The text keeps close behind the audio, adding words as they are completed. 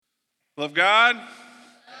Love God?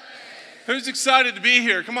 Who's excited to be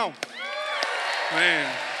here? Come on.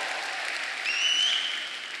 Man.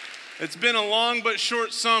 It's been a long but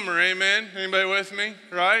short summer, amen? Anybody with me,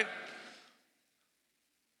 right?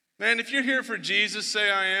 Man, if you're here for Jesus,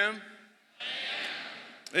 say I am.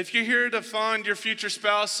 If you're here to find your future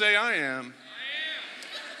spouse, say I am.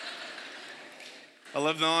 I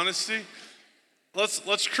love the honesty.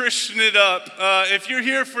 Let's Christian it up. If you're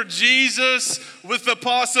here for Jesus with the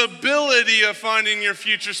possibility of finding your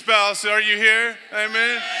future spouse, are you here?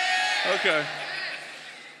 Amen? Okay.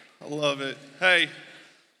 I love it. Hey,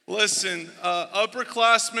 listen,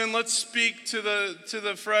 upperclassmen, let's speak to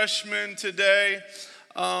the freshmen today.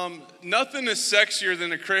 Nothing is sexier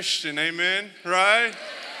than a Christian, amen? Right?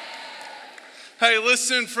 Hey,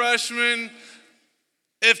 listen, freshmen.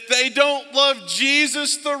 If they don't love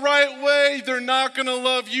Jesus the right way, they're not going to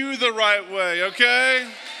love you the right way, okay?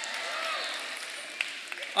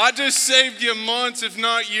 I just saved you months, if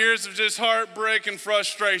not years, of just heartbreak and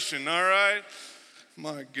frustration, all right?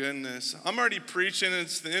 My goodness. I'm already preaching, and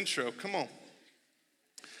it's the intro. Come on.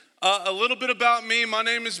 A little bit about me. My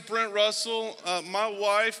name is Brent Russell. My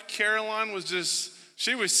wife, Caroline,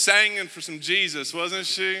 she was singing for some Jesus, wasn't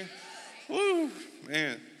she? Woo,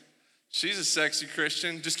 man. She's a sexy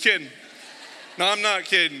Christian. Just kidding. No, I'm not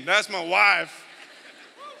kidding. That's my wife.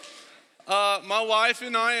 My wife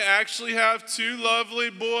and I actually have two lovely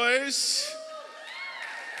boys.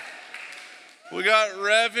 We got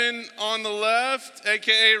Revin on the left,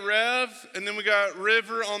 a.k.a. Rev, and then we got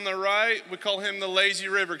River on the right. We call him the lazy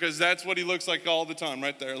river because that's what he looks like all the time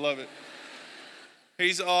right there. I love it.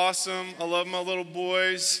 He's awesome. I love my little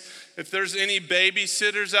boys. If there's any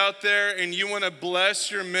babysitters out there and you want to bless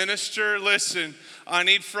your minister, listen, I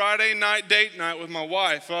need Friday night date night with my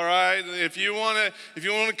wife, all right? If you want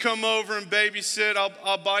to come over and babysit,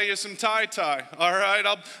 I'll buy you some tie, all right?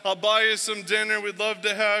 I'll buy you some dinner. We'd love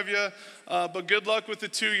to have you. But good luck with the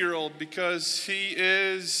 2-year-old because he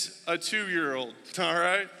is a 2-year-old, all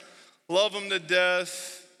right? Love him to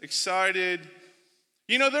death, excited.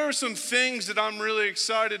 You know, there are some things that I'm really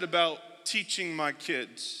excited about teaching my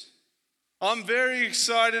kids. I'm very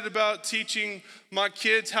excited about teaching my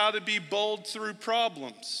kids how to be bold through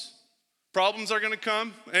problems. Problems are going to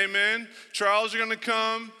come, amen. Trials are going to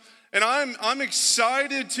come. And I'm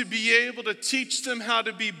excited to be able to teach them how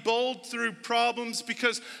to be bold through problems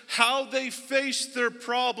because how they face their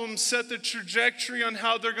problems set the trajectory on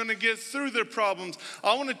how they're going to get through their problems.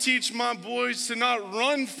 I want to teach my boys to not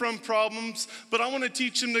run from problems, but I want to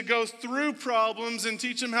teach them to go through problems and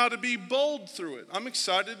teach them how to be bold through it. I'm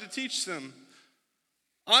excited to teach them.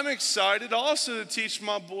 I'm excited also to teach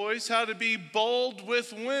my boys how to be bold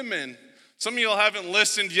with women. Some of y'all haven't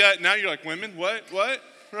listened yet. Now you're like, women? What?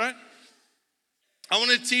 Right? I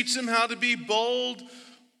want to teach them how to be bold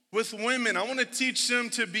with women. I want to teach them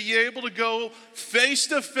to be able to go face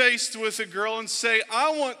to face with a girl and say,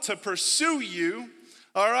 I want to pursue you.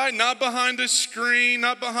 All right, not behind a screen,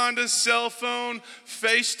 not behind a cell phone,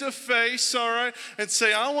 face to face, all right, and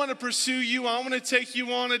say, I want to pursue you, I want to take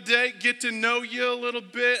you on a date, get to know you a little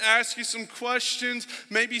bit, ask you some questions,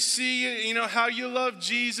 maybe see, how you love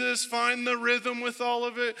Jesus, find the rhythm with all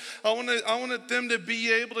of it. I want them to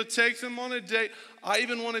be able to take them on a date. I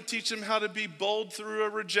even want to teach them how to be bold through a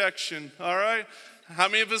rejection, all right? How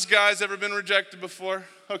many of us guys ever been rejected before?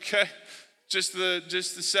 Okay, just the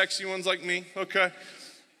sexy ones like me, okay?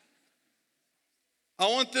 I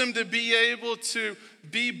want them to be able to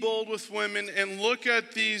be bold with women and look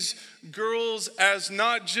at these girls as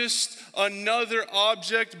not just another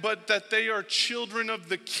object, but that they are children of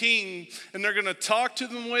the King. And they're going to talk to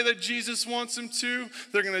them the way that Jesus wants them to.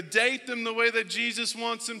 They're going to date them the way that Jesus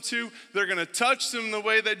wants them to. They're going to touch them the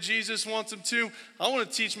way that Jesus wants them to. I want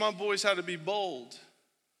to teach my boys how to be bold.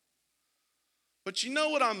 But you know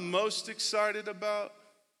what I'm most excited about?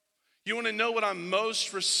 You want to know what I'm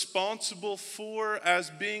most responsible for as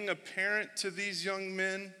being a parent to these young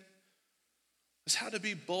men? Is how to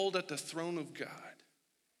be bold at the throne of God.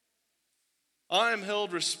 I am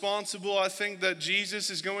held responsible. I think that Jesus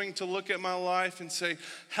is going to look at my life and say,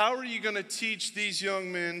 how are you going to teach these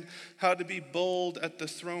young men how to be bold at the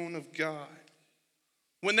throne of God?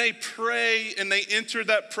 When they pray and they enter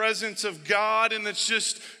that presence of God and it's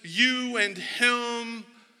just you and Him,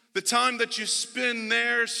 the time that you spend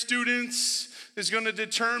there, students, is going to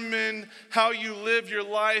determine how you live your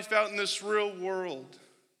life out in this real world.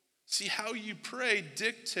 See, how you pray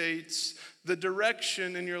dictates the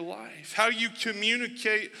direction in your life. How you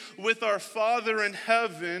communicate with our Father in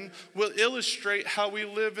heaven will illustrate how we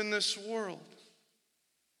live in this world.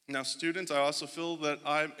 Now, students, I also feel that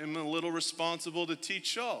I am a little responsible to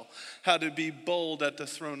teach y'all how to be bold at the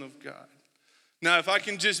throne of God. Now, if I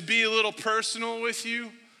can just be a little personal with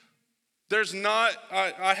you,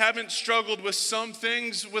 I haven't struggled with some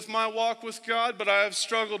things with my walk with God, but I have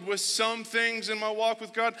struggled with some things in my walk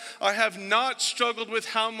with God. I have not struggled with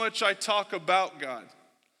how much I talk about God.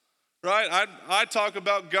 Right? I talk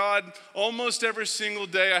about God almost every single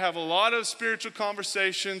day. I have a lot of spiritual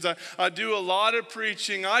conversations. I do a lot of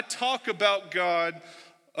preaching. I talk about God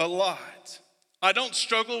a lot. I don't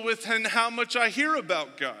struggle with how much I hear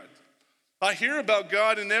about God. I hear about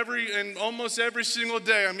God in almost every single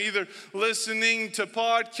day. I'm either listening to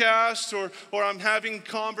podcasts or I'm having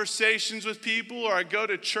conversations with people, or I go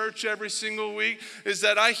to church every single week, is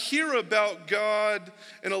that I hear about God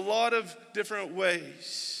in a lot of different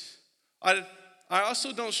ways. I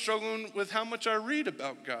also don't struggle with how much I read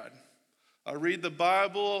about God. I read the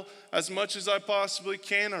Bible as much as I possibly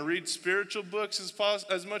can. I read spiritual books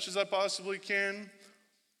as much as I possibly can.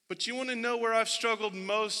 But you want to know where I've struggled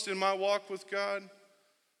most in my walk with God?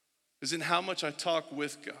 Is in how much I talk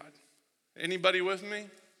with God. Anybody with me?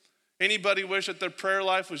 Anybody wish that their prayer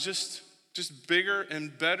life was just bigger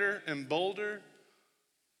and better and bolder?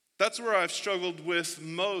 That's where I've struggled with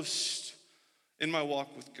most in my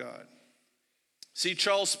walk with God. See,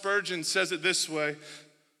 Charles Spurgeon says it this way.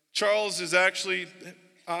 Charles is I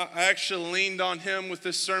actually leaned on him with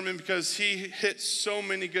this sermon because he hit so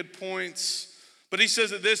many good points. But he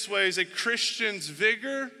says it this way: is a Christian's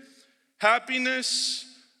vigor, happiness,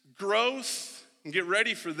 growth, and get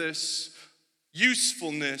ready for this,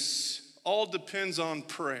 usefulness, all depends on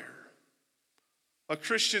prayer. A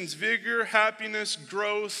Christian's vigor, happiness,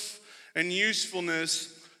 growth, and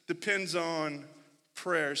usefulness depends on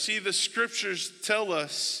prayer. See, the scriptures tell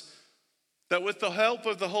us that with the help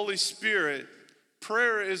of the Holy Spirit,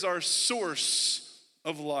 prayer is our source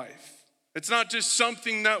of life. It's not just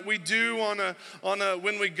something that we do on a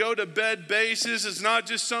when we go to bed basis. It's not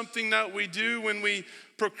just something that we do when we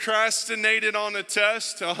procrastinated on a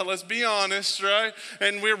test. Let's be honest, right?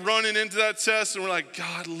 And we're running into that test and we're like,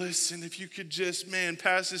 God, listen, if you could just,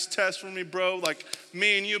 pass this test for me, bro. Like,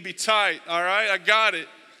 me and you'll be tight, all right? I got it.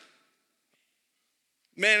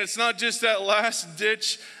 Man, it's not just that last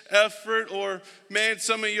ditch effort, or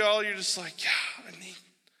some of y'all, you're just like, I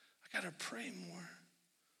gotta pray more.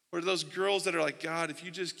 Or those girls that are like, God, if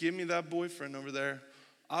you just give me that boyfriend over there,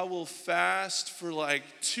 I will fast for like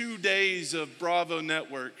 2 days of Bravo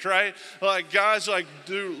Network, right? Like, guys are like,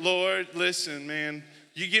 dude, Lord, listen, man,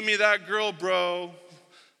 you give me that girl, bro,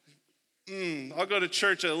 I'll go to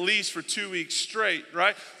church at least for 2 weeks straight,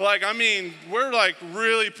 right? Like, we're like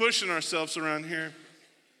really pushing ourselves around here.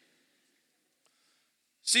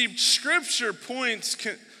 See, Scripture points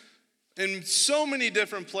in so many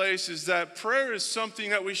different places that prayer is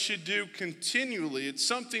something that we should do continually. It's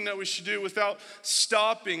something that we should do without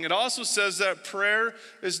stopping. It also says that prayer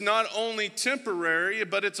is not only temporary,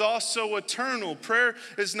 but it's also eternal. Prayer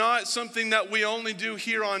is not something that we only do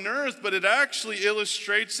here on earth, but it actually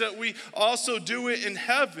illustrates that we also do it in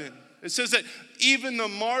heaven. It says that even the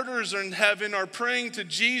martyrs in heaven are praying to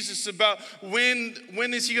Jesus about when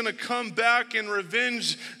is he going to come back and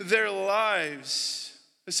revenge their lives.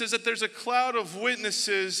 It says that there's a cloud of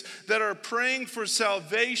witnesses that are praying for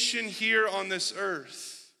salvation here on this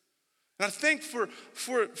earth. And I think for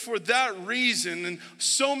that reason, and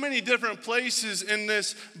so many different places in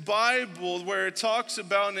this Bible where it talks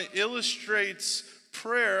about and it illustrates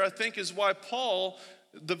prayer, I think is why Paul,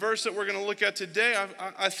 the verse that we're going to look at today,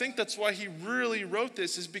 I think that's why he really wrote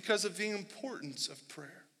this, is because of the importance of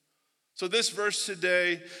prayer. So this verse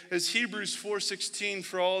today is Hebrews 4:16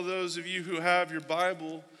 for all those of you who have your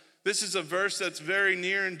Bible. This is a verse that's very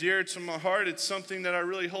near and dear to my heart. It's something that I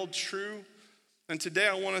really hold true. And today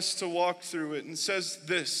I want us to walk through it. And it says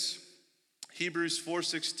this, Hebrews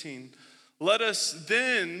 4:16. Let us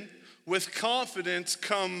then with confidence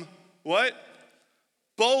come, what?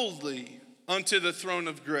 Boldly unto the throne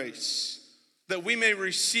of grace, that we may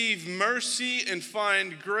receive mercy and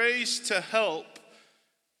find grace to help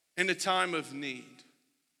in a time of need.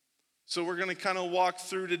 So we're going to kind of walk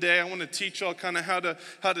through today. I want to teach y'all kind of how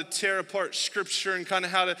to tear apart Scripture and kind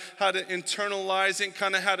of how to internalize it, and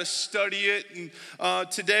kind of how to study it.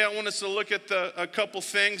 And today I want us to look at a couple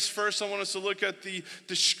things. First, I want us to look at the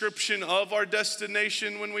description of our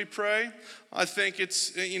destination when we pray. I think it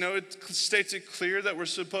states it clear that we're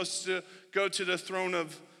supposed to go to the throne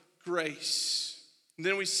of grace. And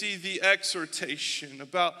then we see the exhortation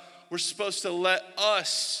about we're supposed to let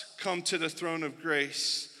us come to the throne of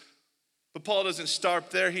grace. But Paul doesn't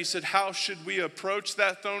stop there. He said, how should we approach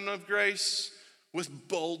that throne of grace? With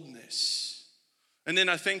boldness. And then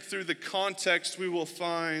I think through the context, we will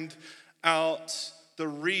find out the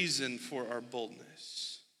reason for our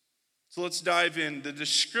boldness. So let's dive in. The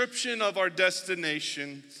description of our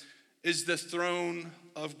destination is the throne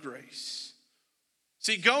of grace.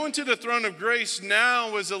 See, going to the throne of grace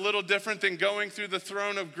now is a little different than going through the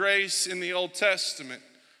throne of grace in the Old Testament.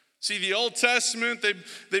 See, the Old Testament,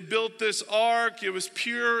 they built this ark. It was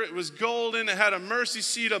pure, it was golden. It had a mercy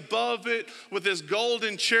seat above it with this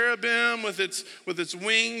golden cherubim with its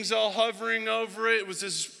wings all hovering over it. It was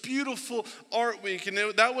this beautiful artwork, and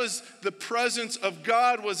that was the presence of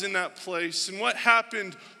God was in that place. And what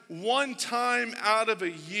happened one time out of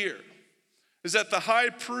a year is that the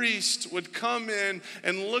high priest would come in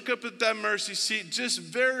and look up at that mercy seat just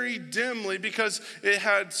very dimly because it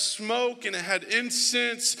had smoke and it had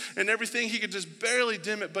incense and everything. He could just barely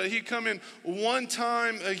dim it, but he'd come in one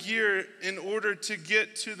time a year in order to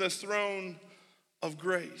get to the throne of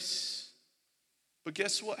grace. But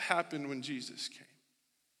guess what happened when Jesus came?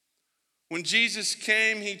 When Jesus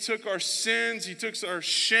came, he took our sins, he took our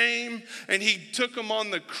shame, and he took them on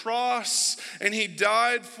the cross, and he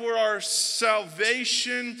died for our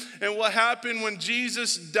salvation. And what happened when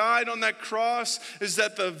Jesus died on that cross is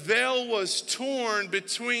that the veil was torn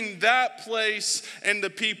between that place and the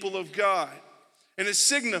people of God. And it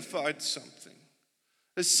signified something.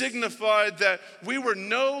 It signified that we were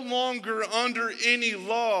no longer under any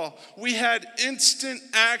law. We had instant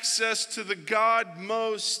access to the God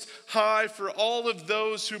Most High for all of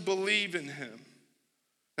those who believe in him.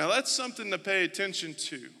 Now that's something to pay attention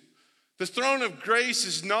to. The throne of grace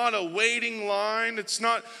is not a waiting line. It's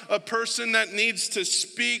not a person that needs to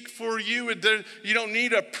speak for you. You don't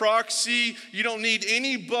need a proxy. You don't need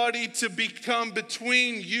anybody to become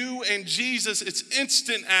between you and Jesus. It's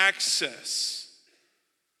instant access.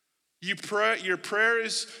 Your prayer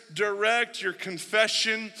is direct, your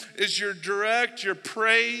confession is direct, your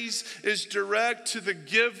praise is direct to the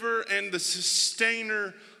giver and the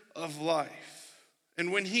sustainer of life.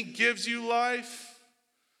 And when he gives you life,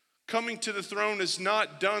 coming to the throne is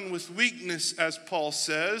not done with weakness, as Paul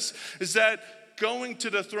says, is that going to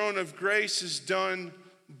the throne of grace is done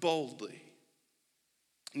boldly.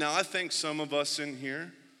 Now, I think some of us in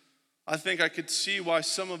here, I think I could see why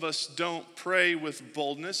some of us don't pray with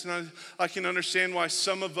boldness. And I can understand why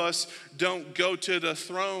some of us don't go to the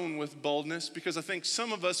throne with boldness, because I think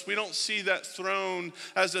some of us, we don't see that throne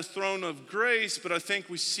as a throne of grace, but I think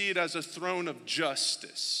we see it as a throne of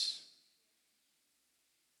justice.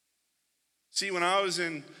 See, when I was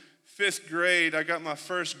in 5th grade, I got my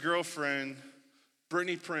first girlfriend,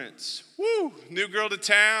 Brittany Prince. Woo! New girl to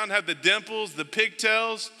town, had the dimples, the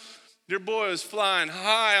pigtails. Your boy was flying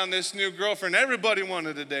high on this new girlfriend. Everybody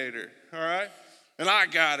wanted to date her, all right? And I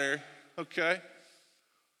got her, okay?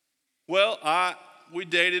 Well, we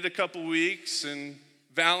dated a couple weeks, and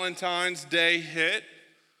Valentine's Day hit.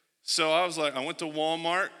 So I was like, I went to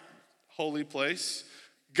Walmart, holy place,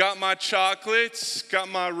 got my chocolates, got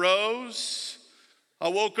my rose. I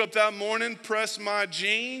woke up that morning, pressed my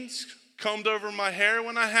jeans, combed over my hair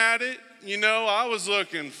when I had it. You know, I was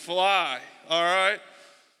looking fly, all right?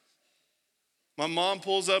 My mom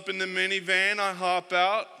pulls up in the minivan, I hop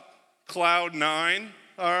out, cloud 9,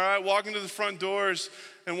 all right, walking to the front doors,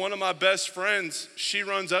 and one of my best friends, she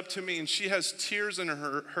runs up to me and she has tears in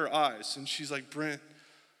her eyes, and she's like, Brent,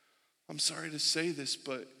 I'm sorry to say this,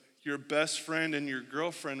 but your best friend and your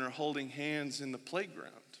girlfriend are holding hands in the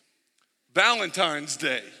playground. Valentine's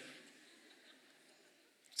Day.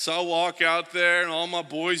 So I walk out there, and all my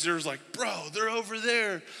boys are like, bro, they're over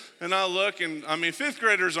there. And I look, and I mean, 5th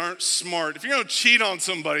graders aren't smart. If you're going to cheat on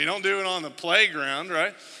somebody, don't do it on the playground,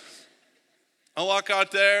 right? I walk out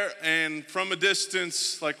there, and from a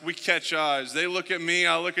distance, like, we catch eyes. They look at me,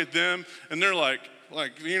 I look at them, and they're like,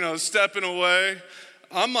 stepping away.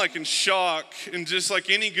 I'm like in shock, and just like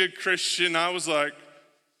any good Christian, I was like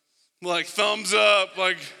thumbs up,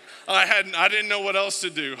 like I didn't know what else to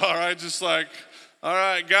do. All right, just like, all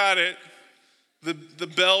right, got it. The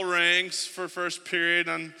bell rings for first period,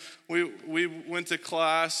 and we went to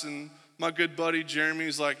class, and my good buddy Jeremy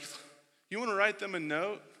was like, you want to write them a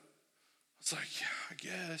note? I was like, yeah, I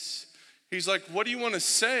guess. He's like, what do you want to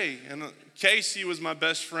say? And Casey was my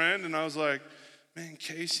best friend, and I was like, man,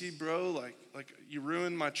 Casey, bro, like you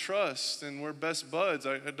ruined my trust, and we're best buds.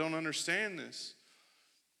 I don't understand this.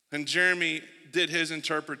 And Jeremy did his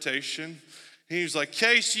interpretation. He was like,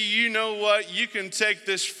 Casey, you know what? You can take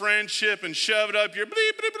this friendship and shove it up your bleep,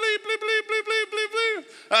 bleep, bleep, bleep, bleep, bleep, bleep, bleep,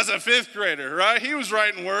 bleep. As a 5th grader, right? He was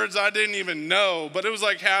writing words I didn't even know, but it was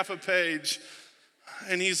like half a page.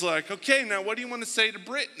 And he's like, okay, now what do you want to say to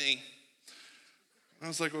Brittany? I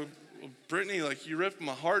was like, well, well, Brittany, like you ripped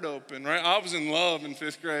my heart open, right? I was in love in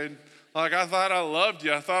 5th grade. Like I thought I loved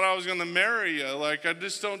you. I thought I was going to marry you. Like I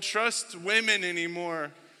just don't trust women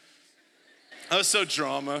anymore. I was so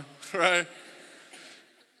drama, right?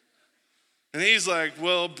 And he's like,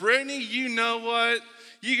 well, Brittany, you know what?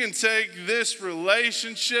 You can take this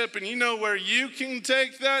relationship and you know where you can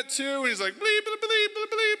take that to? And he's like, bleep, bleep, bleep,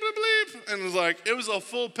 bleep, bleep, bleep. And it was a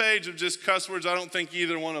full page of just cuss words I don't think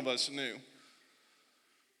either one of us knew.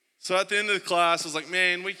 So at the end of the class, I was like,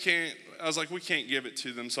 man, we can't give it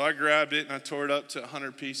to them. So I grabbed it and I tore it up to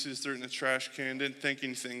 100 pieces, threw it in the trash can, didn't think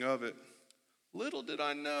anything of it. Little did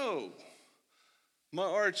I know, my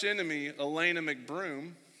arch enemy, Elena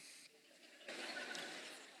McBroom,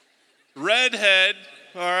 redhead,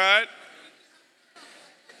 all right?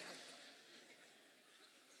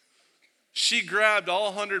 She grabbed all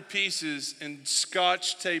 100 pieces and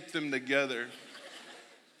scotch taped them together.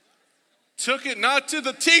 Took it not to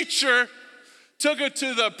the teacher, took it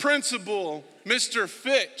to the principal, Mr.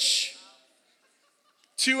 Fitch.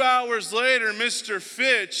 2 hours later, Mr.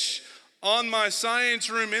 Fitch on my science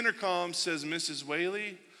room intercom says, Mrs.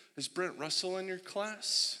 Whaley, is Brent Russell in your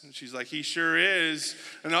class? And she's like, he sure is.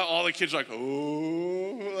 And all the kids are like,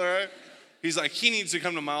 oh, all right. He's like, he needs to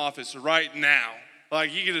come to my office right now.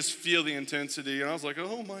 Like, you can just feel the intensity. And I was like,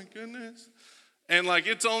 oh my goodness. And like,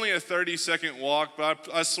 it's only a 30-second walk, but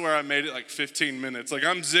I swear I made it like 15 minutes. Like,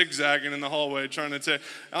 I'm zigzagging in the hallway trying to take,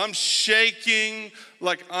 I'm shaking.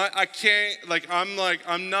 Like, I can't,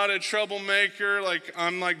 I'm not a troublemaker. Like,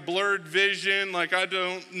 I'm like blurred vision. Like, I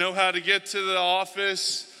don't know how to get to the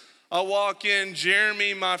office. I walk in,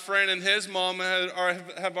 Jeremy, my friend, and his mama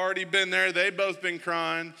have already been there. They've both been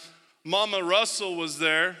crying. Mama Russell was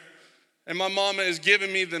there. And my mama is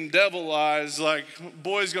giving me them devil eyes like,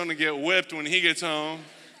 boy's gonna get whipped when he gets home.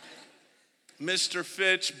 Mr.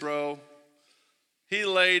 Fitch, bro, he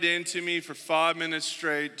laid into me for 5 minutes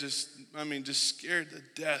straight, just scared the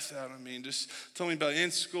death out of me. And just told me about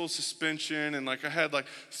in-school suspension. And like I had like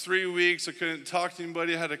 3 weeks, I couldn't talk to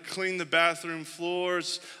anybody. I had to clean the bathroom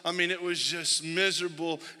floors. It was just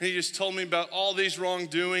miserable. And he just told me about all these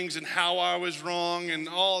wrongdoings and how I was wrong and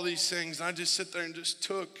all these things. And I just sit there and just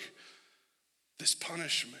took this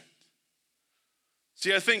punishment.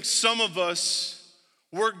 See, I think some of us,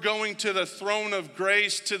 we're going to the throne of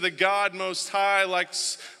grace, to the God Most High,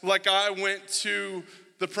 like I went to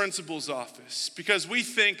the principal's office, because we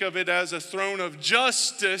think of it as a throne of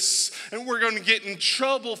justice, and we're going to get in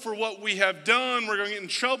trouble for what we have done. We're going to get in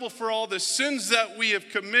trouble for all the sins that we have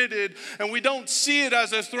committed, and we don't see it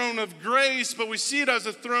as a throne of grace, but we see it as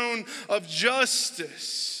a throne of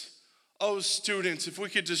justice. Oh, students, if we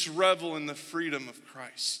could just revel in the freedom of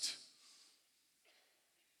Christ.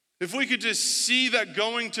 If we could just see that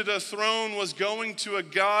going to the throne was going to a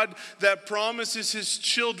God that promises his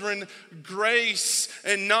children grace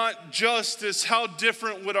and not justice, how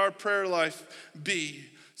different would our prayer life be?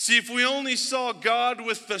 See, if we only saw God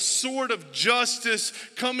with the sword of justice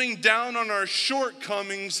coming down on our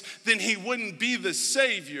shortcomings, then he wouldn't be the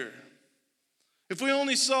Savior. If we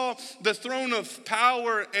only saw the throne of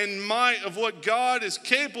power and might of what God is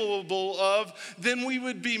capable of, then we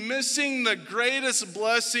would be missing the greatest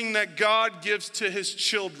blessing that God gives to his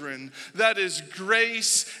children. That is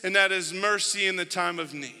grace and that is mercy in the time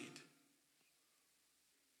of need.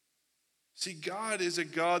 See, God is a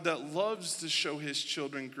God that loves to show his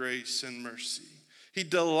children grace and mercy. He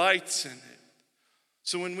delights in it.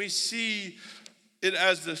 So when we see it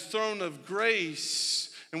as the throne of grace,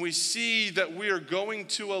 and we see that we are going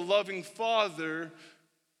to a loving Father,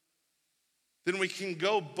 then we can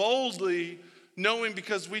go boldly, knowing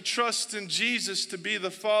because we trust in Jesus to be the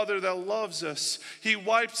Father that loves us. He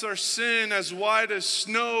wipes our sin as white as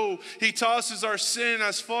snow. He tosses our sin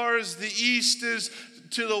as far as the east is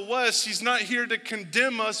to the west. He's not here to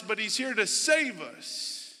condemn us, but he's here to save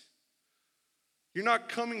us. You're not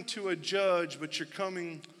coming to a judge, but you're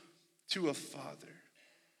coming to a Father.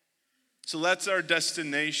 So that's our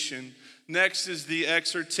destination. Next is the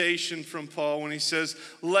exhortation from Paul when he says,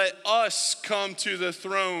 let us come to the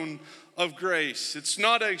throne of grace. It's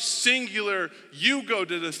not a singular, you go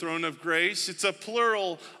to the throne of grace. It's a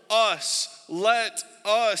plural, us. Let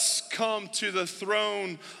us come to the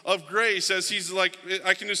throne of grace. As he's like,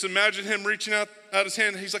 I can just imagine him reaching out his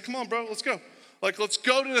hand. He's like, come on, bro, let's go. Like, let's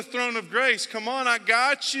go to the throne of grace. Come on, I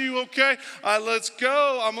got you, okay? Let's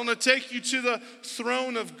go. I'm going to take you to the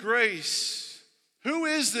throne of grace. Who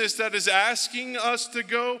is this that is asking us to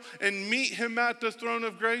go and meet him at the throne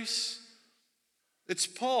of grace? It's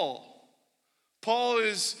Paul. Paul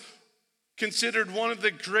is considered one of the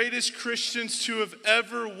greatest Christians to have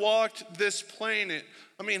ever walked this planet.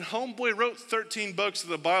 I mean, homeboy wrote 13 books of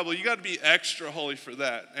the Bible. You got to be extra holy for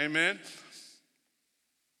that. Amen?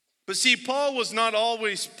 But see, Paul was not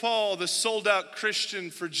always Paul, the sold out Christian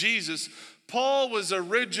for Jesus. Paul was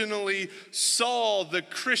originally Saul, the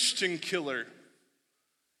Christian killer.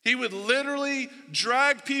 He would literally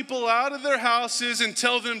drag people out of their houses and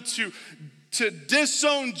tell them to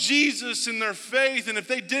disown Jesus in their faith. And if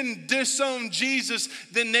they didn't disown Jesus,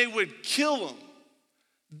 then they would kill him.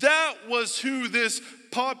 That was who this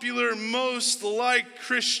popular, most liked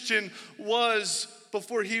Christian was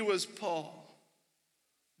before he was Paul.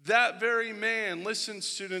 That very man, listen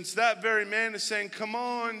students, that very man is saying, come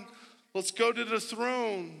on, let's go to the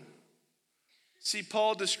throne. See,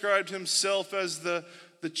 Paul described himself as the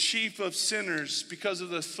chief of sinners because of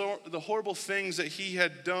the horrible things that he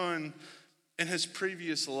had done in his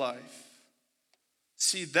previous life.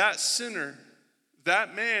 See, that sinner,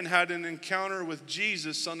 that man had an encounter with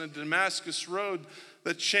Jesus on the Damascus road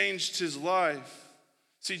that changed his life.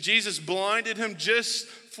 See, Jesus blinded him just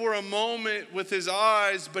for a moment with his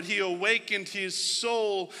eyes, but he awakened his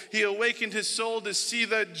soul. He awakened his soul to see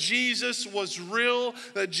that Jesus was real,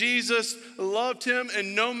 that Jesus loved him,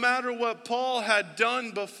 and no matter what Paul had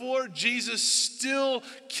done before, Jesus still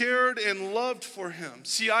cared and loved for him.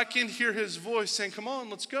 See, I can hear his voice saying, come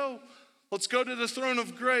on, let's go. Let's go to the throne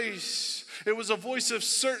of grace. It was a voice of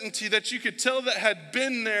certainty that you could tell that had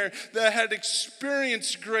been there, that had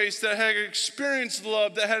experienced grace, that had experienced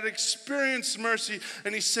love, that had experienced mercy.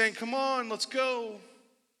 And he's saying, come on, let's go.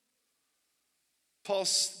 Paul,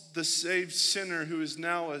 the saved sinner who is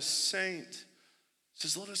now a saint,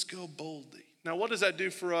 says, let us go boldly. Now, what does that do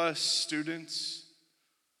for us, students?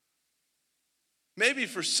 Maybe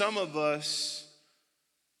for some of us,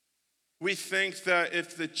 we think that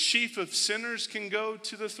if the chief of sinners can go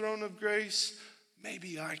to the throne of grace,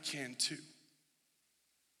 maybe I can too.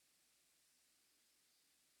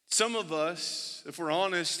 Some of us, if we're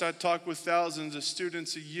honest, I talk with thousands of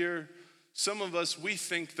students a year. Some of us, we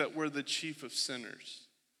think that we're the chief of sinners.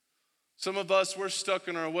 Some of us, we're stuck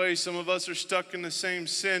in our ways. Some of us are stuck in the same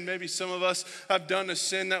sin. Maybe some of us have done a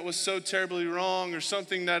sin that was so terribly wrong or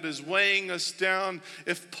something that is weighing us down.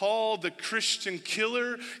 If Paul, the Christian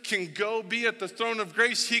killer, can go be at the throne of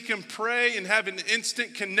grace, he can pray and have an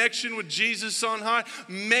instant connection with Jesus on high.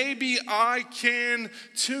 Maybe I can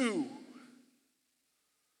too.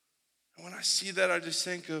 And when I see that, I just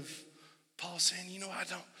think of Paul saying,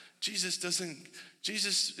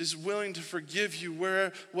 Jesus is willing to forgive you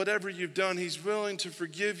whatever you've done. He's willing to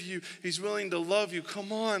forgive you. He's willing to love you.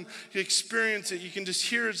 Come on, you experience it. You can just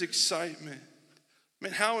hear his excitement. I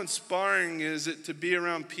mean, how inspiring is it to be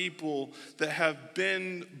around people that have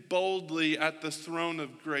been boldly at the throne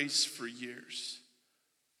of grace for years?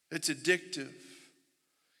 It's addictive.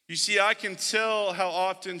 You see, I can tell how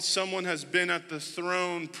often someone has been at the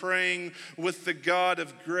throne praying with the God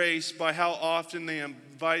of grace by how often they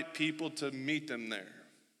invite people to meet them there.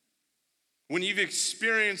 When you've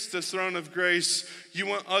experienced the throne of grace, you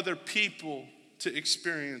want other people to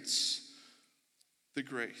experience the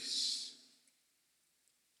grace.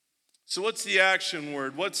 So what's the action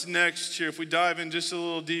word? What's next here if we dive in just a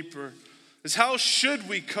little deeper? Is how should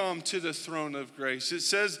we come to the throne of grace? It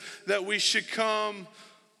says that we should come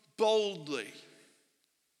boldly.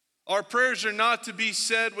 Our prayers are not to be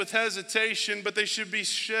said with hesitation, but they should be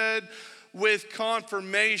said with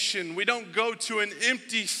confirmation. We don't go to an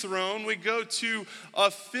empty throne. We go to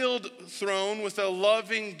a filled throne with a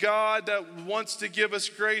loving God that wants to give us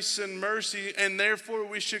grace and mercy, and therefore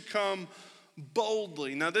we should come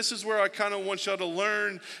boldly. Now, this is where I kind of want y'all to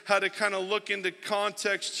learn how to kind of look into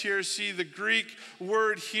context here. See, the Greek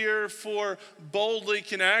word here for boldly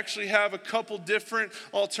can actually have a couple different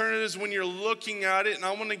alternatives when you're looking at it. And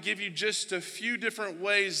I want to give you just a few different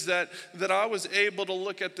ways that I was able to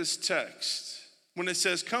look at this text. When it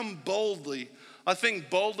says, come boldly, I think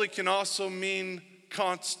boldly can also mean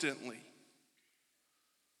constantly.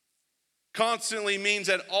 Constantly means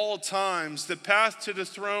at all times. The path to the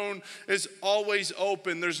throne is always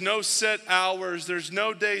open. There's no set hours. There's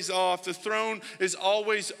no days off. The throne is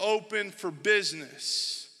always open for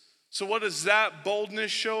business. So what does that boldness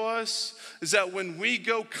show us? Is that when we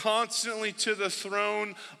go constantly to the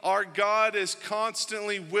throne, our God is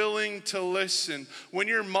constantly willing to listen. When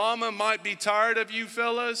your mama might be tired of you,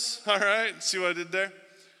 fellas, all right? See what I did there?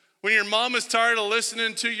 When your mom is tired of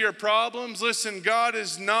listening to your problems, listen, God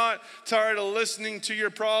is not tired of listening to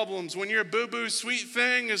your problems. When your boo-boo sweet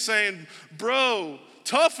thing is saying, bro,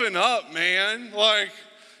 toughen up, man. Like,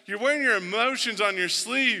 you're wearing your emotions on your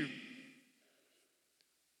sleeve.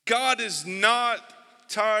 God is not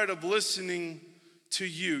tired of listening to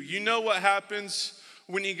you. You know what happens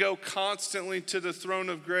when you go constantly to the throne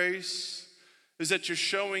of grace? Is that you're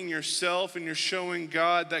showing yourself and you're showing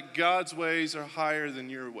God that God's ways are higher than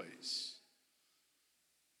your ways.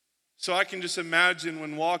 So I can just imagine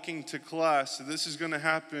when walking to class that this is going to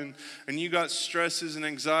happen, and you got stresses and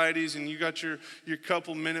anxieties, and you got your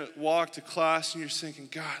couple minute walk to class, and you're thinking,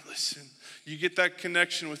 God, listen. You get that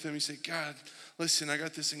connection with him. You say, God, listen, I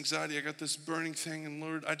got this anxiety, I got this burning thing, and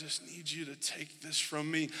Lord, I just need you to take this from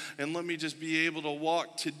me, and let me just be able to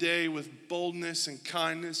walk today with boldness and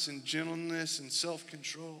kindness and gentleness and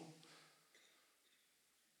self-control.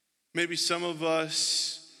 Maybe some of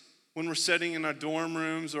us, when we're sitting in our dorm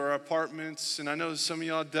rooms or our apartments, and I know some of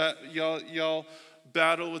y'all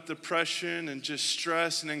battle with depression and just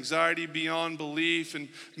stress and anxiety beyond belief, and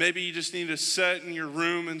maybe you just need to sit in your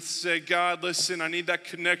room and say, God, listen, I need that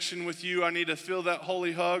connection with you. I need to feel that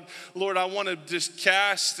holy hug. Lord, I want to just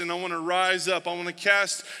cast and I want to rise up. I want to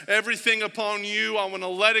cast everything upon you. I want to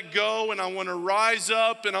let it go and I want to rise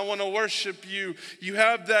up and I want to worship you. You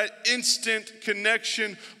have that instant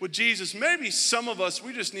connection with Jesus. Maybe some of us,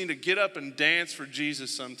 we just need to get up and dance for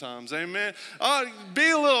Jesus sometimes. Amen. Be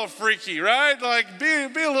a little freaky, right? Like,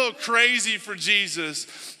 be a little crazy for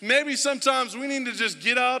Jesus. Maybe sometimes we need to just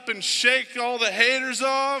get up and shake all the haters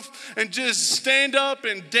off and just stand up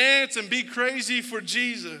and dance and be crazy for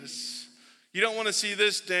Jesus. You don't want to see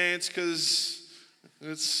this dance because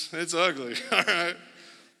it's ugly, all right?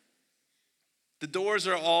 The doors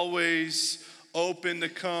are always open to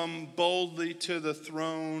come boldly to the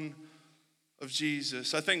throne of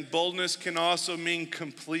Jesus. I think boldness can also mean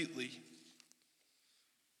completely.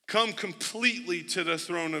 Come completely to the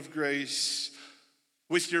throne of grace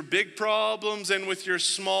with your big problems and with your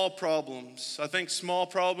small problems. I think small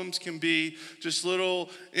problems can be just little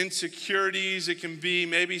insecurities. It can be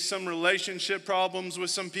maybe some relationship problems with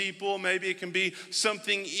some people. Maybe it can be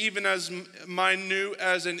something even as minute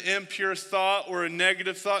as an impure thought or a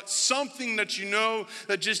negative thought. Something that you know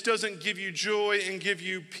that just doesn't give you joy and give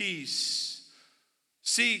you peace.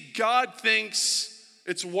 See, God thinks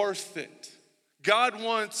it's worth it. God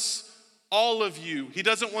wants all of you. He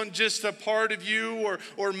doesn't want just a part of you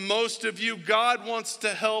or most of you. God wants to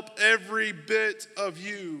help every bit of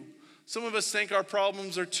you. Some of us think our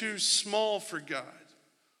problems are too small for God.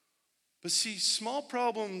 But see, small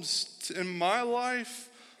problems in my life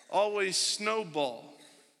always snowball.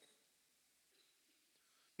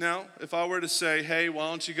 Now, if I were to say, hey, why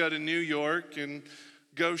don't you go to New York and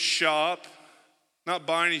go shop, not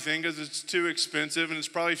buy anything because it's too expensive and it's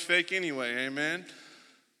probably fake anyway, amen?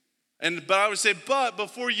 But I would say, but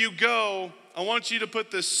before you go, I want you to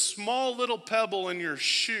put this small little pebble in your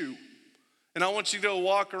shoe and I want you to go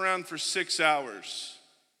walk around for 6 hours.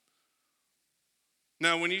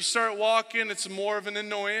 Now, when you start walking, it's more of an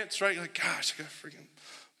annoyance, right? You're like, gosh, I got a freaking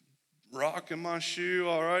rock in my shoe.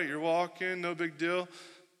 All right, you're walking, no big deal.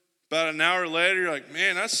 About an hour later, you're like,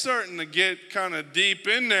 man, that's starting to get kind of deep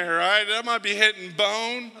in there, right? That might be hitting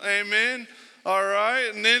bone, amen? All right,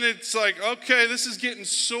 and then it's like, okay, this is getting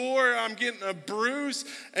sore, I'm getting a bruise,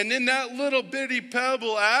 and then that little bitty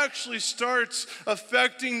pebble actually starts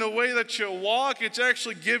affecting the way that you walk. It's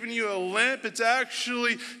actually giving you a limp. It's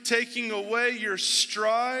actually taking away your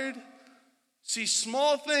stride. See,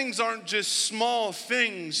 small things aren't just small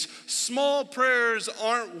things. Small prayers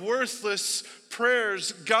aren't worthless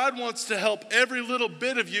prayers. God wants to help every little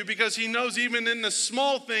bit of you because he knows even in the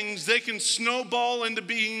small things, they can snowball into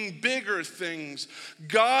being bigger things.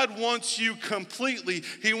 God wants you completely.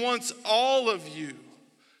 He wants all of you.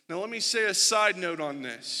 Now, let me say a side note on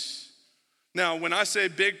this. Now, when I say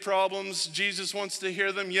big problems, Jesus wants to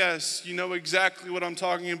hear them. Yes, you know exactly what I'm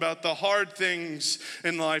talking about. The hard things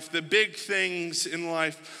in life, the big things in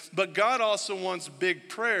life. But God also wants big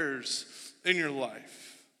prayers in your life.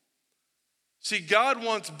 See, God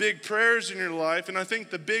wants big prayers in your life, and I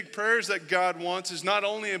think the big prayers that God wants is not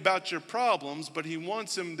only about your problems, but he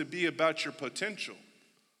wants them to be about your potential.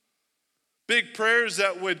 Big prayers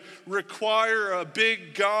that would require a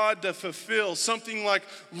big God to fulfill. Something like,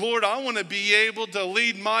 Lord, I want to be able to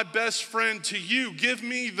lead my best friend to you. Give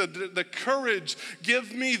me the courage.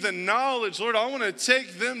 Give me the knowledge. Lord, I want to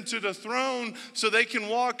take them to the throne so they can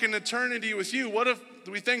walk in eternity with you. What if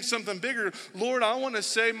we think something bigger? Lord, I want to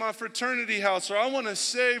save my fraternity house, or I want to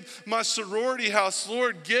save my sorority house.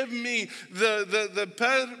 Lord, give me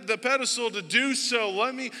the pedestal to do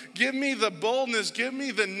so. Give me the boldness, give me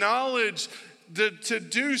the knowledge to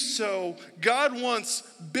do so. God wants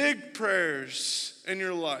big prayers in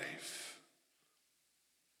your life.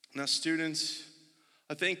 Now, students,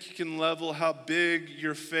 I think you can level how big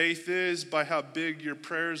your faith is by how big your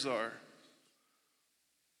prayers are.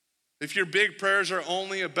 If your big prayers are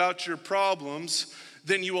only about your problems,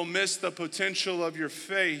 then you will miss the potential of your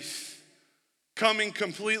faith. Coming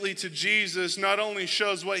completely to Jesus not only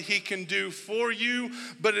shows what he can do for you,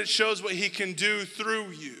 but it shows what he can do through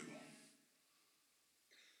you.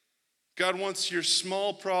 God wants your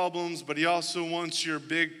small problems, but he also wants your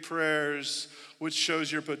big prayers, which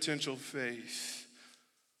shows your potential faith.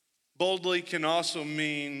 Boldly can also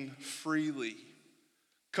mean freely.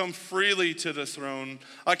 Come freely to the throne.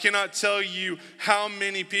 I cannot tell you how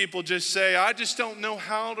many people just say, I just don't know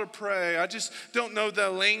how to pray. I just don't know the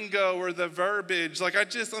lingo or the verbiage. Like, I'm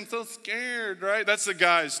so scared, right? That's the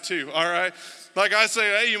guys too, all right? Like I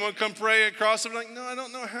say, hey, you want to come pray across? I'm like, no, I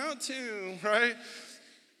don't know how to, right?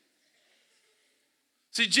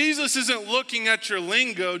 See, Jesus isn't looking at your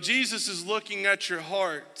lingo. Jesus is looking at your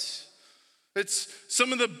heart. It's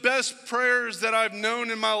some of the best prayers that I've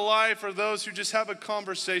known in my life are those who just have a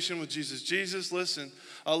conversation with Jesus. Jesus, listen,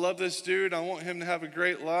 I love this dude. I want him to have a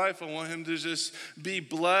great life. I want him to just be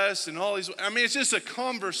blessed and all these. I mean, it's just a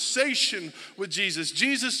conversation with Jesus.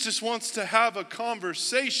 Jesus just wants to have a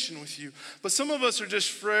conversation with you. But some of us are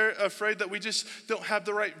just afraid that we just don't have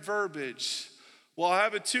the right verbiage. Well, I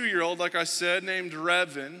have a 2-year-old, like I said, named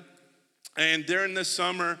Revan. And during this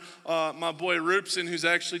summer, my boy Rupson, who's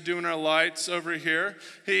actually doing our lights over here,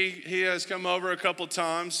 he has come over a couple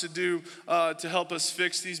times to help us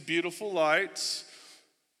fix these beautiful lights.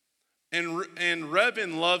 And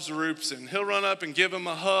Revan loves Rupson. He'll run up and give him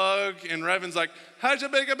a hug, and Revan's like,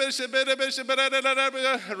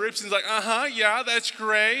 Rupson's like, yeah, that's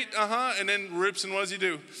great, And then Rupson, what does he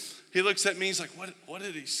do? He looks at me, he's like, what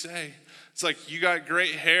did he say? It's like, you got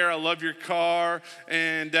great hair, I love your car,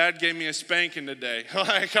 and Dad gave me a spanking today.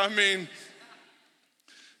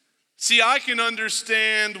 See, I can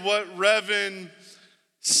understand what Revan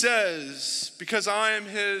says because I am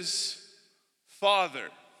his father.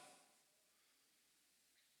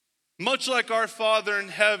 Much like our Father in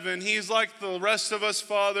heaven, he's like the rest of us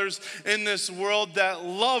fathers in this world that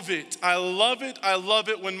love it. I love it. I love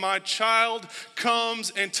it when my child comes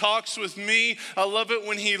and talks with me. I love it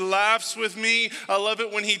when he laughs with me. I love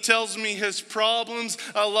it when he tells me his problems.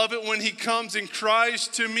 I love it when he comes and cries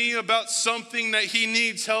to me about something that he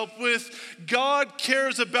needs help with. God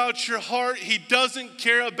cares about your heart. He doesn't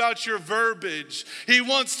care about your verbiage. He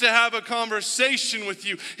wants to have a conversation with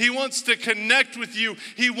you. He wants to connect with you.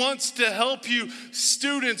 He wants to help you.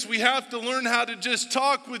 Students, we have to learn how to just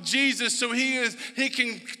talk with Jesus so he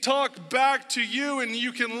can talk back to you and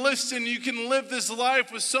you can listen. You can live this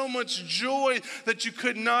life with so much joy that you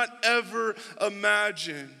could not ever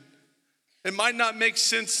imagine. It might not make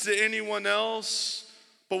sense to anyone else,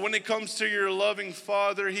 but when it comes to your loving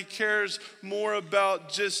Father, he cares more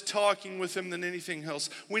about just talking with him than anything else.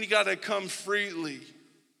 We got to come freely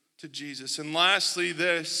to Jesus. And lastly,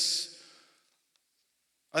 this,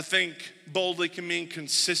 I think boldly can mean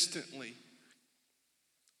consistently.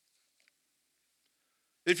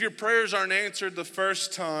 If your prayers aren't answered the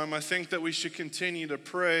first time, I think that we should continue to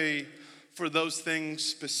pray for those things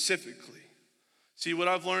specifically. See, what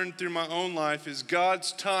I've learned through my own life is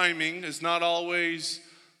God's timing is not always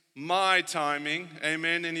my timing.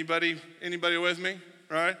 Amen. Anybody with me?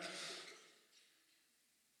 Right?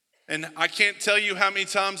 And I can't tell you how many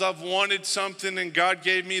times I've wanted something and God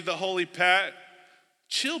gave me the holy pat.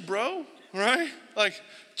 Chill, bro, right? Like,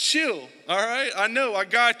 chill, all right? I know, I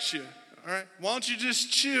got you, all right? Why don't you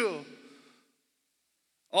just chill?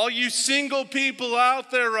 All you single people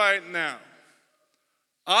out there right now,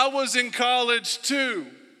 I was in college too,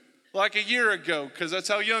 like a year ago, because that's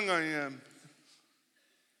how young I am.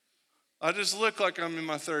 I just look like I'm in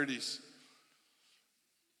my 30s.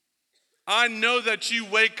 I know that you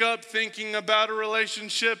wake up thinking about a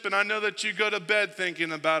relationship, and I know that you go to bed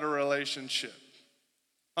thinking about a relationship.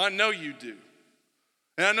 I know you do.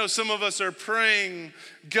 And I know some of us are praying,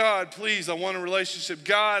 God, please, I want a relationship.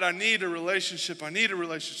 God, I need a relationship. I need a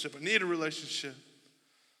relationship. I need a relationship.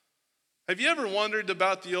 Have you ever wondered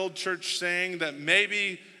about the old church saying that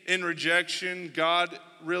maybe in rejection, God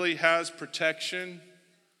really has protection?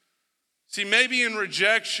 See, maybe in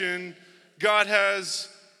rejection, God has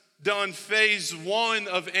done phase 1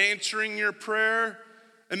 of answering your prayer.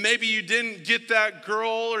 And maybe you didn't get that girl,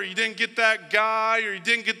 or you didn't get that guy, or you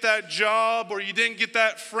didn't get that job, or you didn't get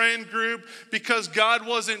that friend group because God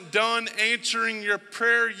wasn't done answering your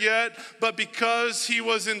prayer yet, but because he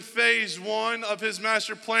was in phase 1 of his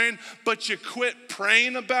master plan, but you quit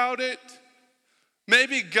praying about it.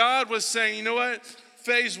 Maybe God was saying, you know what?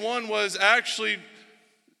 Phase 1 was actually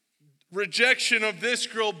rejection of this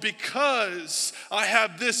girl because I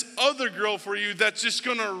have this other girl for you that's just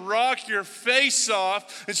gonna rock your face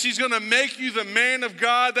off, and she's gonna make you the man of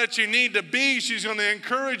God that you need to be. She's gonna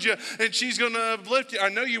encourage you, and she's gonna uplift you. I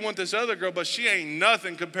know you want this other girl, but she ain't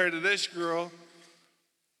nothing compared to this girl.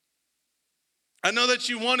 I know that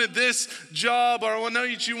you wanted this job, or I know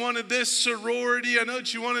that you wanted this sorority. I know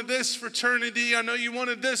that you wanted this fraternity. I know you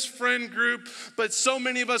wanted this friend group. But so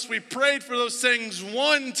many of us, we prayed for those things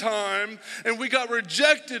one time and we got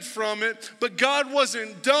rejected from it. But God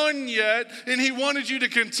wasn't done yet, and He wanted you to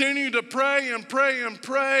continue to pray and pray and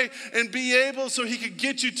pray and be able so He could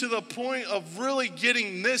get you to the point of really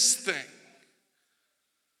getting this thing.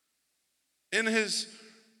 In His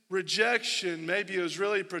rejection, maybe it was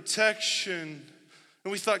really protection.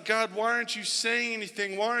 And we thought, God, why aren't you saying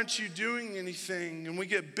anything? Why aren't you doing anything? And we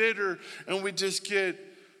get bitter and we just get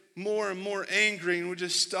more and more angry and we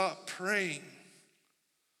just stop praying.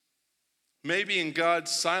 Maybe in God's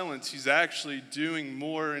silence, He's actually doing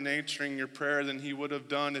more in answering your prayer than He would have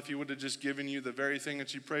done if He would have just given you the very thing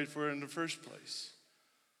that you prayed for in the first place.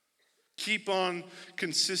 Keep on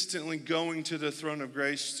consistently going to the throne of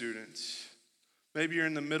grace, students. Maybe you're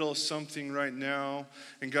in the middle of something right now,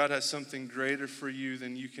 and God has something greater for you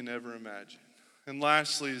than you can ever imagine. And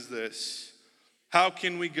lastly is this: how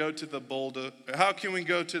can we go to the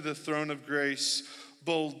throne of grace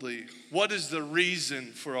boldly? What is the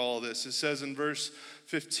reason for all this? It says in verse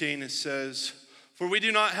 15, it says, "For we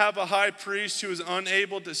do not have a high priest who is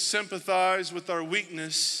unable to sympathize with our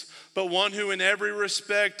weakness, but one who in every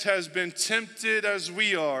respect has been tempted as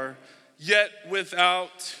we are, yet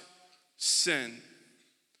without sin."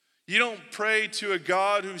 You don't pray to a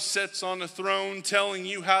God who sits on a throne telling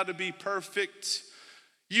you how to be perfect.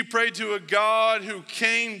 You pray to a God who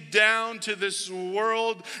came down to this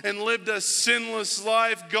world and lived a sinless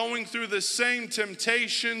life, going through the same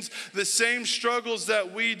temptations, the same struggles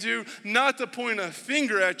that we do, not to point a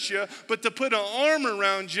finger at you, but to put an arm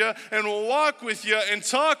around you and walk with you and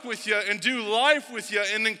talk with you and do life with you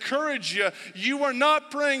and encourage you. You are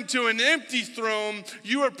not praying to an empty throne.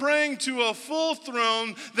 You are praying to a full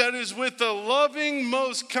throne that is with the loving,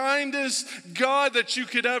 most kindest God that you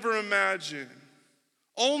could ever imagine.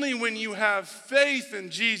 Only when you have faith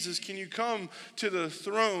in Jesus can you come to the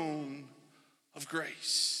throne of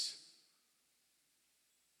grace.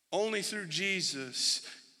 Only through Jesus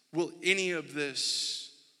will any of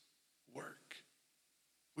this work.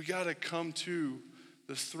 We got to come to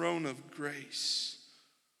the throne of grace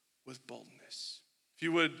with boldness. If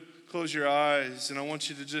you would close your eyes, and I want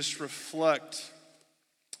you to just reflect.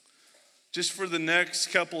 Just for the next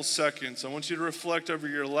couple seconds, I want you to reflect over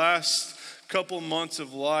your last couple months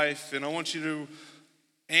of life, and I want you to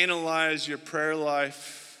analyze your prayer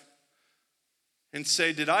life and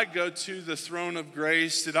say, did I go to the throne of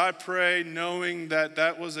grace? Did I pray knowing that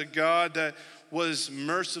that was a God that was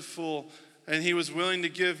merciful and He was willing to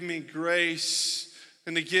give me grace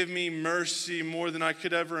and to give me mercy more than I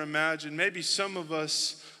could ever imagine? Maybe some of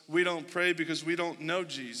us, we don't pray because we don't know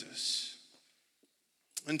Jesus.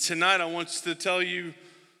 And tonight I want to tell you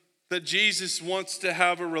that Jesus wants to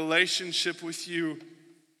have a relationship with you.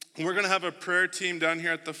 We're going to have a prayer team down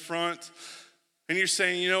here at the front. And you're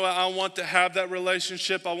saying, you know what, I want to have that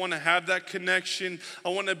relationship. I want to have that connection. I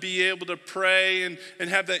want to be able to pray and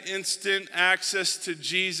have that instant access to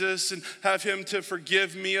Jesus and have Him to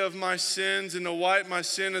forgive me of my sins and to wipe my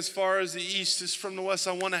sin as far as the east is from the west.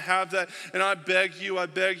 I want to have that. And I beg you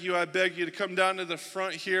to come down to the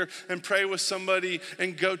front here and pray with somebody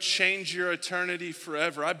and go change your eternity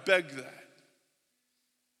forever. I beg that.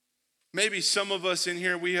 Maybe some of us in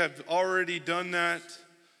here, we have already done that.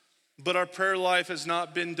 But our prayer life has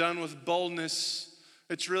not been done with boldness.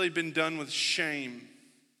 It's really been done with shame.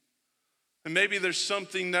 And maybe there's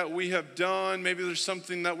something that we have done. Maybe there's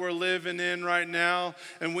something that we're living in right now.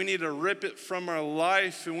 And we need to rip it from our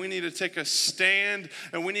life. And we need to take a stand.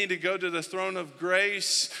 And we need to go to the throne of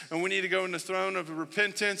grace. And we need to go in the throne of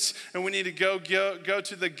repentance. And we need to go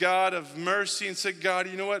to the God of mercy and say, God,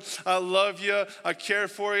 you know what? I love you. I care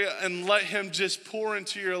for you. And let Him just pour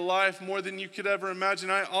into your life more than you could ever imagine.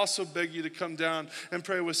 I also beg you to come down and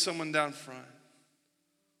pray with someone down front.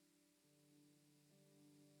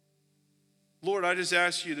 Lord, I just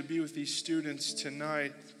ask you to be with these students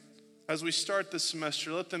tonight. As we start the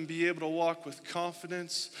semester, let them be able to walk with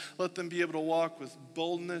confidence. Let them be able to walk with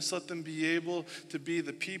boldness. Let them be able to be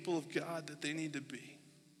the people of God that they need to be.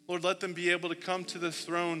 Lord, let them be able to come to the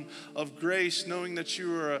throne of grace knowing that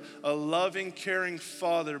you are a loving, caring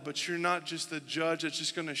Father, but you're not just the judge that's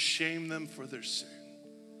just going to shame them for their sin.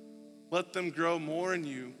 Let them grow more in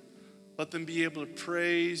you. Let them be able to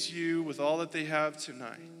praise you with all that they have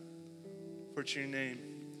tonight. for it's your name.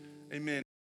 Amen.